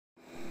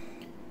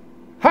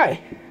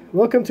Hi,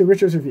 welcome to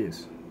Richard's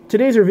Reviews.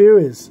 Today's review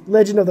is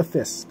Legend of the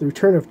Fist, The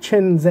Return of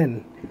Chen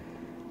Zhen.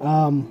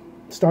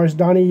 Stars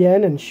Donnie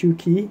Yen and Shu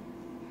Qi.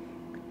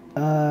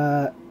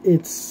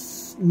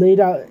 It's laid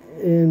out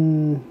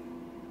in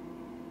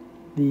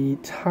the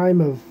time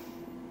of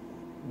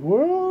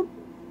world,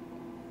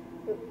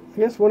 I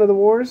guess one of the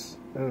wars.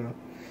 I don't know.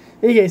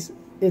 In any case,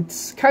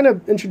 it's kind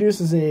of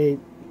introduces the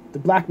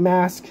Black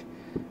Mask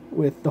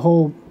with the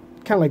whole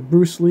kind of like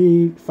Bruce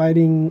Lee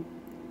fighting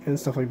and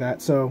stuff like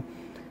that. So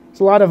it's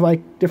a lot of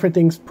like different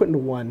things put into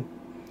one.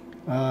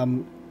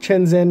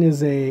 Chen Zhen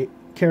is a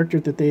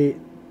character that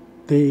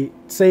they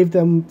saved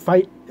them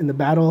fight in the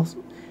battles,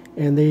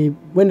 and they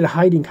went into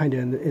hiding kind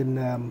of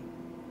in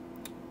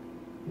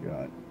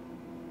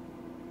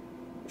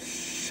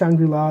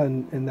Shangri-La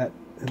and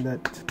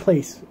that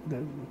place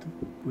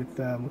with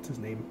what's his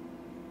name?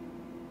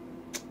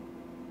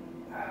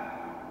 Man,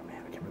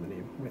 I can't remember the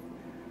name. With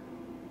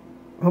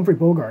Humphrey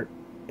Bogart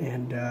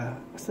and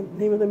what's the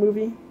name of the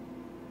movie?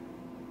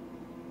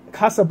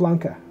 Casa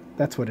Blanca.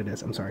 That's what it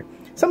is. I'm sorry.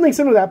 Something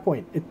similar to that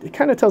point. It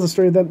kind of tells a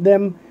story of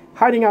them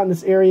hiding out in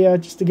this area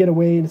just to get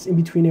away, in this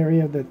in-between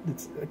area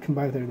that's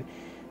combined with everything.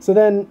 So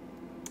then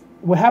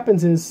what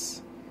happens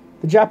is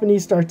the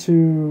Japanese start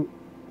to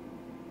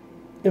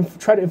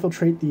try to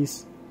infiltrate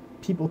these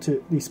people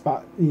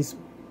these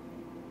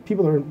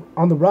people that are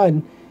on the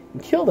run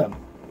and kill them.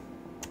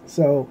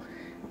 So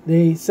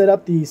they set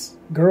up these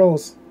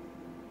girls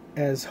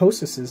as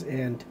hostesses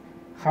and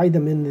hide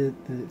them in the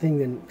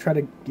thing and try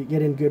to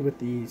get in good with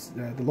the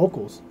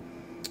locals.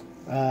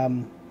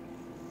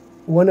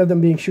 One of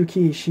them being Shu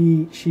Qi,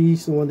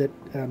 she's the one that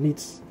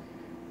meets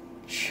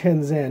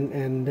Chen Zhen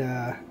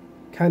and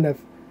kind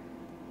of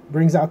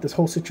brings out this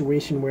whole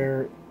situation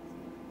where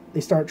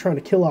they start trying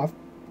to kill off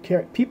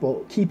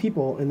key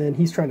people, and then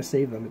he's trying to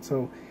save them. And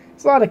so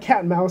it's a lot of cat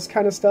and mouse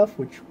kind of stuff,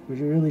 which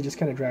really just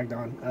kind of dragged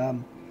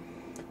on.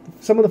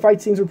 Some of the fight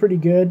scenes were pretty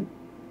good.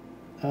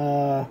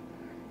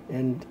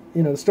 And,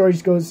 you know, the story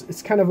just goes,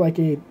 it's kind of like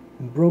a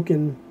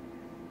broken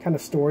kind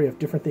of story of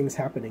different things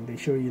happening. They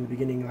show you in the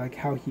beginning, like,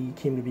 how he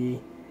came to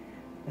be,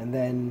 and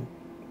then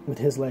with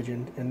his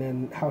legend, and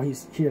then how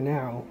he's here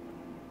now,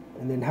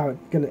 and then how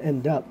it's going to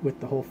end up with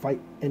the whole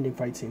ending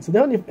fight scene. So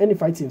the ending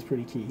fight scene is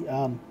pretty key.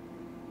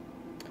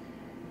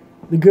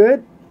 The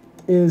good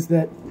is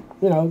that,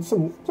 you know,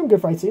 some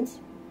good fight scenes.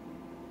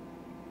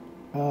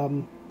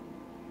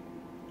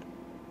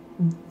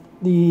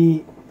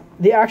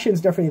 The action is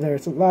definitely there.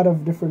 It's a lot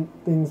of different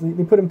things.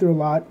 They put him through a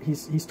lot.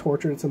 He's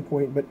tortured at some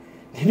point, but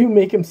they do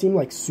make him seem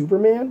like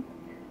Superman.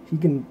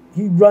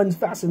 He runs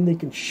faster than they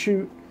can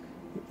shoot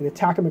and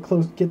attack him at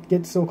close.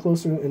 Get so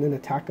closer and then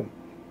attack him.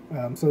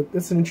 So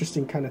that's an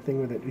interesting kind of thing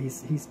with it.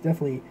 He's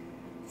definitely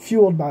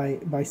fueled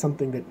by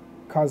something that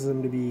causes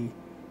him to be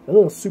a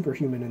little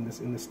superhuman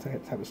in this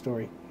type of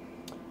story.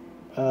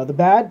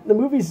 The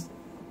movie's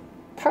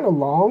kind of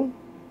long.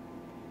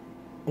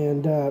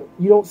 And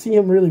you don't see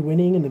him really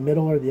winning in the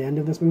middle or the end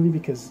of this movie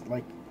because,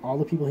 like, all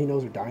the people he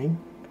knows are dying.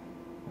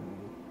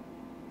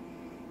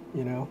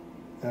 You know,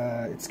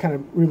 it's kind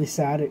of really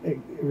sad.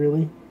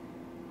 Really,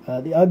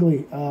 the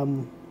ugly,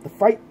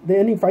 the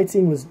ending fight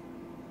scene was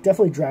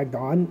definitely dragged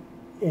on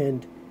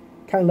and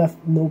kind of left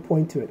no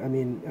point to it. I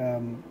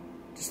mean,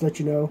 just to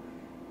let you know,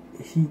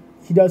 he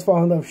does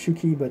fall in love with Shu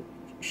Qi, but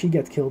she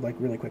gets killed like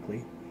really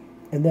quickly.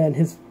 And then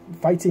his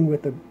fight scene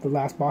with the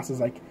last boss is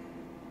like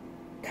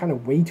kind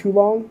of way too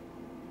long,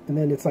 and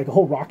then it's like a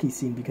whole Rocky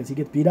scene because he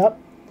gets beat up,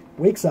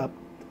 wakes up,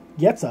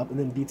 gets up, and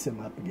then beats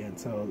him up again.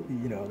 So,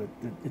 you know,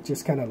 it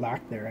just kind of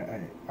lacked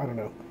there. I don't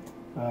know.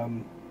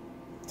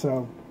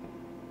 So,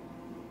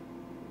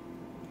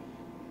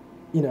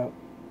 you know,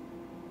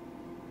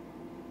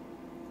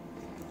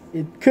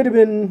 it could have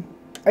been,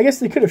 I guess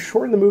they could have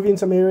shortened the movie in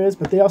some areas,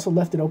 but they also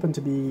left it open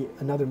to be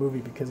another movie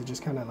because it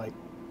just kind of like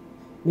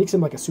makes him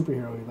like a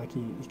superhero, like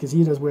because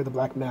he does wear the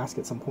black mask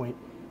at some point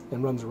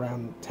and runs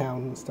around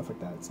town and stuff like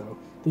that. So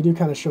they do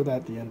kind of show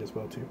that at the end as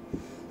well too.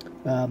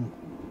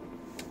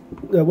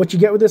 What you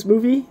get with this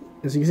movie,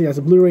 as you can see, it has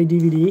a Blu-ray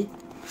DVD,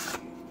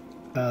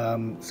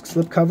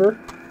 slipcover.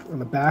 On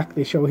the back,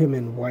 they show him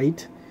in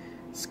white.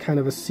 It's kind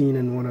of a scene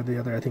in one of the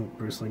other, I think,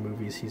 Bruce Lee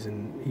movies.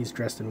 He's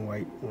dressed in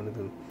white. One of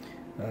them.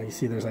 You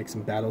see, there's like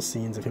some battle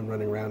scenes of him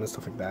running around and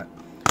stuff like that.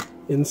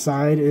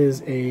 Inside is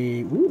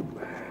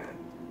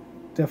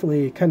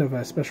definitely kind of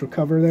a special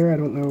cover there. I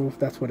don't know if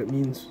that's what it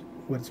means.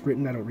 What's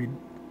written, I don't read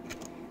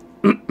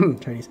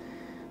Chinese.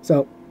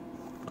 So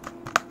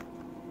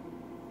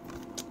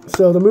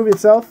the movie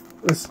itself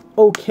was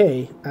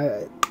okay.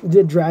 I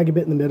did drag a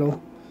bit in the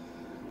middle.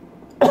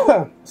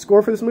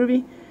 Score for this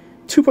movie,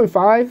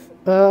 2.5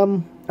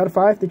 out of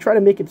 5. They try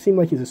to make it seem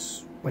like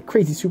he's a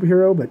crazy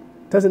superhero, but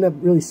doesn't end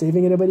up really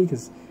saving anybody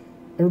because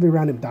everybody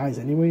around him dies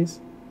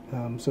anyways.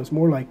 So it's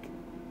more like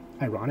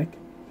ironic.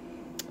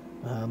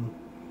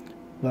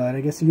 But I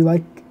guess if you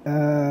like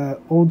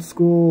old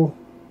school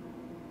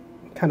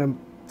kind of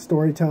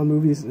storytelling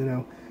movies, you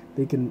know,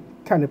 they can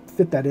kind of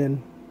fit that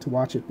in to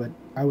watch it, but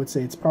I would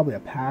say it's probably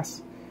a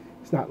pass.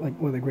 It's not like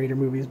one of the greater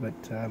movies, but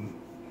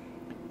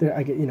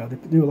I get, you know, they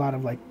do a lot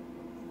of like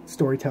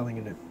storytelling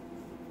in it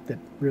that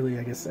really,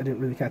 I guess I didn't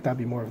really catch. That'd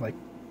be more of like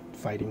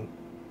fighting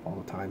all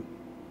the time.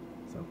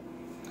 So,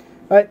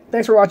 all right,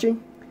 thanks for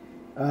watching.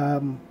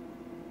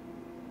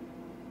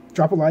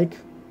 Drop a like,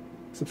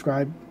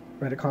 subscribe,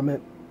 write a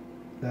comment.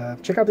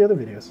 Check out the other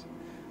videos.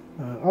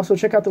 Also,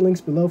 check out the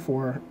links below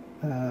for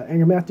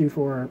Anger Matthew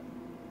for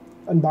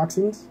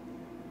unboxings,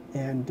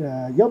 and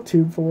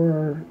YelpTube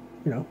for,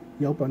 you know,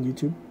 Yelp on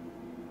YouTube.